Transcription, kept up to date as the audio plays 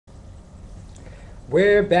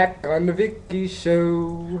We're back on the Vicky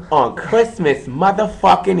Show. On Christmas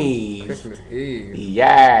motherfucking Eve. Christmas Eve.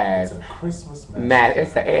 Yes. It's a Christmas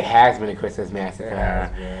massacre. It has been a Christmas massacre. It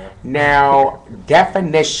has been. Now,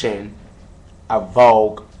 definition of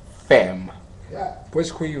Vogue Femme. Yeah.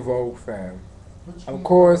 Butch Queen Vogue fam. Which Of we-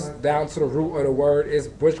 course, down to the root of the word is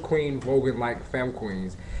Butch Queen voguing like femme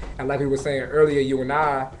queens. And like we were saying earlier, you and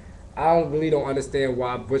I don't understand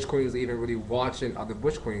why Butch Queens are even really watching other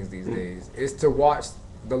Butch Queens these days. It's to watch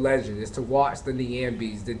the legends. It's to watch the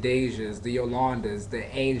Niambis, the Dejas, the Yolandas, the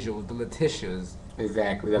Angels, the Letitias.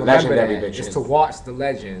 Exactly. The Remember legendary that. bitches. It's to watch the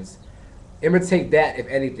legends. Imitate that, if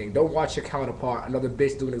anything. Don't watch your counterpart, another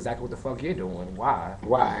bitch doing exactly what the fuck you're doing. Why?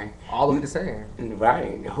 Why? All of it the same.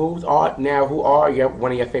 Right. Who are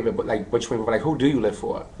one of your favorite Butch Queens? Like, who do you live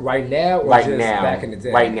for? Right now or Right just now. back in the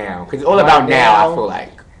day? Right now. Because it's all Right about now, I now. feel like.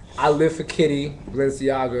 I live for Kitty,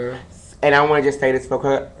 Balenciaga. And I want to just say this for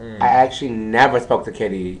her. I actually never spoke to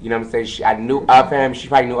Kitty. You know what I'm saying? I knew of him. She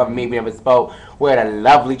probably knew of me. We never spoke. We had a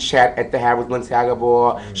lovely chat at the Harris Balenciaga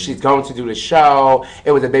ball. She's going to do the show.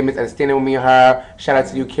 It was a big misunderstanding with me and her. Shout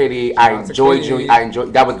out to you, Kitty. I Shout out to enjoyed Kitty.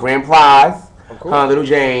 you. That was grand prize. Of course. Little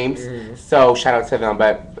James. So shout out to them.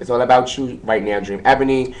 But it's all about you right now, Dream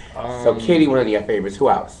Ebony. So Kitty, one of your favorites. Who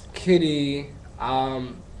else? Kitty,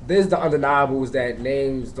 there's the undeniables that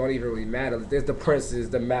names don't even really matter. There's the Princes,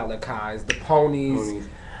 the Malachis, the Ponies.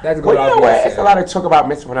 That's good. Well, you know what? It's a lot of talk about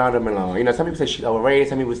Miss Fernanda Malone. You know, some people say she's overrated.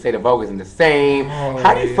 Some people say the Vogue isn't the same.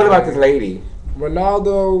 How do you feel about this lady?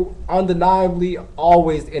 Ronaldo, undeniably,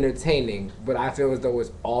 always entertaining, but I feel as though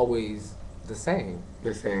it's always the same.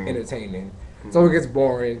 The same. Entertaining. So it gets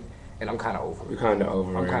boring, and I'm kind of over You're it. kind of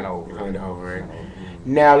over I'm it. kinda over You're it. kind of over it.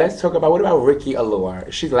 Now let's talk about what about Ricky Allure?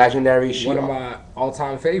 She's legendary. One of my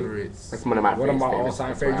all-time favorites. That's one of my One of my favorites.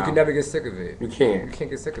 all-time favorites. You Wow. can never get sick of it. You You can't. can't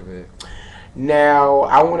get sick of it. Now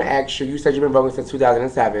I want to ask you. You said you've been voguing since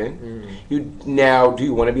 2007. Do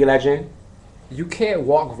you want to be a legend? You can't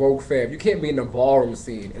walk Vogue fam. You can't be in the ballroom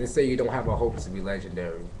scene and say you don't have a hope to be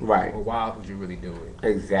legendary. Right. Well, why would you really do it?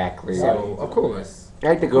 Exactly. So, of course. I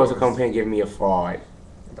think the girls will come here and give me a fraud.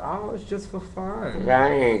 Oh, it's just for fun.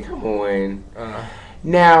 Right? Come on. Uh,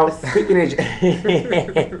 Now speaking of,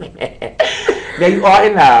 now you are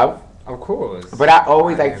in love. of course. But I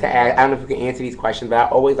always like to ask, I don't know if you can answer these questions, but I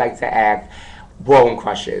always like to ask ballroom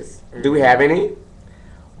crushes. Do we have any?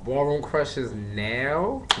 Ballroom crushes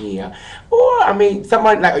now? Yeah. Or, I mean,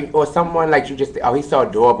 someone like you just, oh, he's so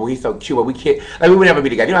adorable, he's so cute, but we can't, like, we would never be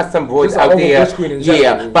together. You know how some boys Just out over there, Butch Queen in yeah,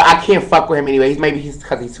 general. but I can't fuck with him anyway. Maybe he's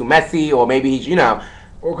because he's too messy, or maybe he's, you know,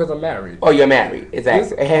 Or because I'm married. oh, you're married.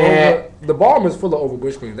 Exactly. The ballroom is full of over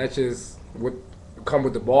Bush queens. That's just what come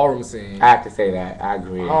with the ballroom scene. I have to say that. I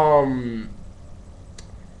agree.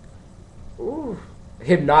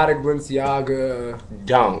 Hypnotic Balenciaga.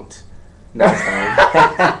 Don't. No, sorry.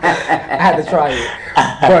 I had to try it.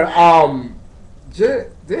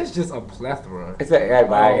 But there's just a plethora. It's like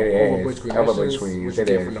everybody over it Butch is. Queen. Over That's Butch just Queens. what you It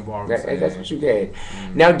get is. from the ballroom That's scene. what you get.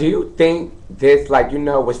 Now, do you think this, like, you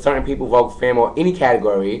know, with certain people, Vogue fame or any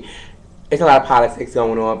category, it's a lot of politics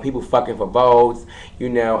going on, people fucking for votes, you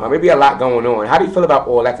know, maybe a lot going on. How do you feel about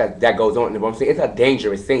all that goes on in the ballroom scene? It's a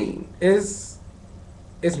dangerous scene. It's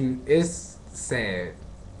sad.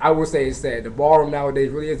 I would say it's sad. The ballroom nowadays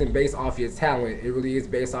really isn't based off your talent. It really is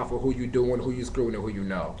based off of who you doing, who you screwing, and who you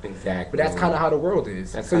know. Exactly. But that's kind of how the world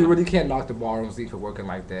is. That's So you kinda- really can't knock the ballroom scene for working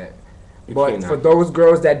like that. You But can't for knock those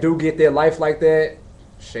girls that do get their life like that,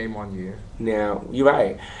 shame on you. Now, you're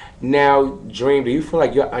right. Now, Dream, do you feel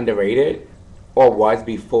like you're underrated or was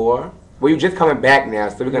before? Well, you're just coming back now,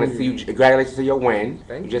 so we're going to see you. Congratulations to your win.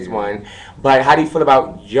 Thank you just you. won. But how do you feel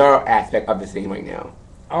about your aspect of the scene right now?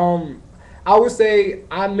 I would say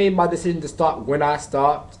I made my decision to stop when I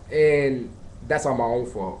stopped, and that's on my own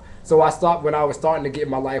fault. So I stopped when I was starting to get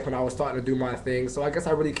my life, when I was starting to do my thing. So I guess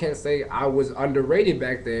I really can't say I was underrated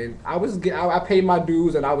back then. I paid my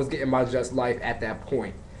dues, and I was getting my just life at that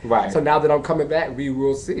point. Right. So now that I'm coming back, we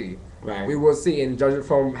will see. Right. We will see. And judging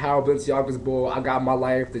from how Balenciaga's ball, I got my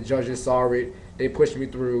life. The judges saw it. They pushed me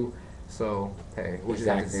through. So, hey, we'll just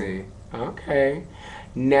have to see. Okay.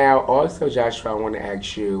 Now, also, Joshua, I want to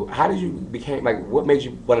ask you, how did you became, like, what made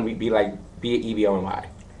you want to be an EVO and why?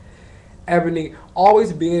 Ebony,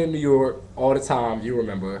 always being in New York all the time, you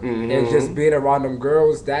remember, and just being around them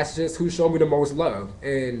girls, that's just who showed me the most love.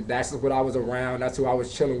 And that's what I was around, that's who I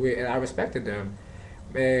was chilling with, and I respected them.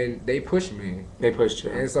 And they pushed me. They pushed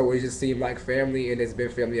you. And so it just seemed like family, and it's been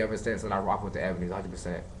family ever since, and I rock with the Ebony's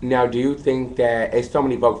 100%. Now, do you think that it's so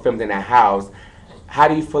many Vogue films in the house? How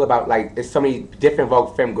do you feel about, like, there's so many different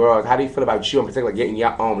Vogue film girls. How do you feel about you in particular getting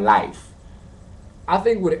your own life? I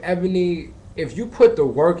think with Ebony, if you put the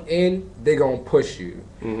work in, they gonna push you.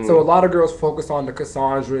 So a lot of girls focus on the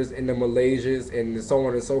Cassandras and the Malaysias and so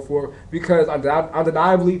on and so forth because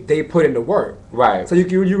undeniably they put in the work. Right. So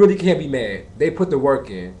you really can't be mad. They put the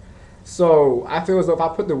work in. So I feel as though if I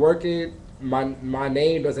put the work in, my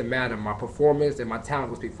name doesn't matter. My performance and my talent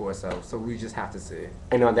will speak for itself. So we just have to see.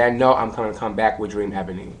 And on that note, I'm gonna come back with Dream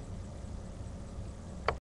Ebony.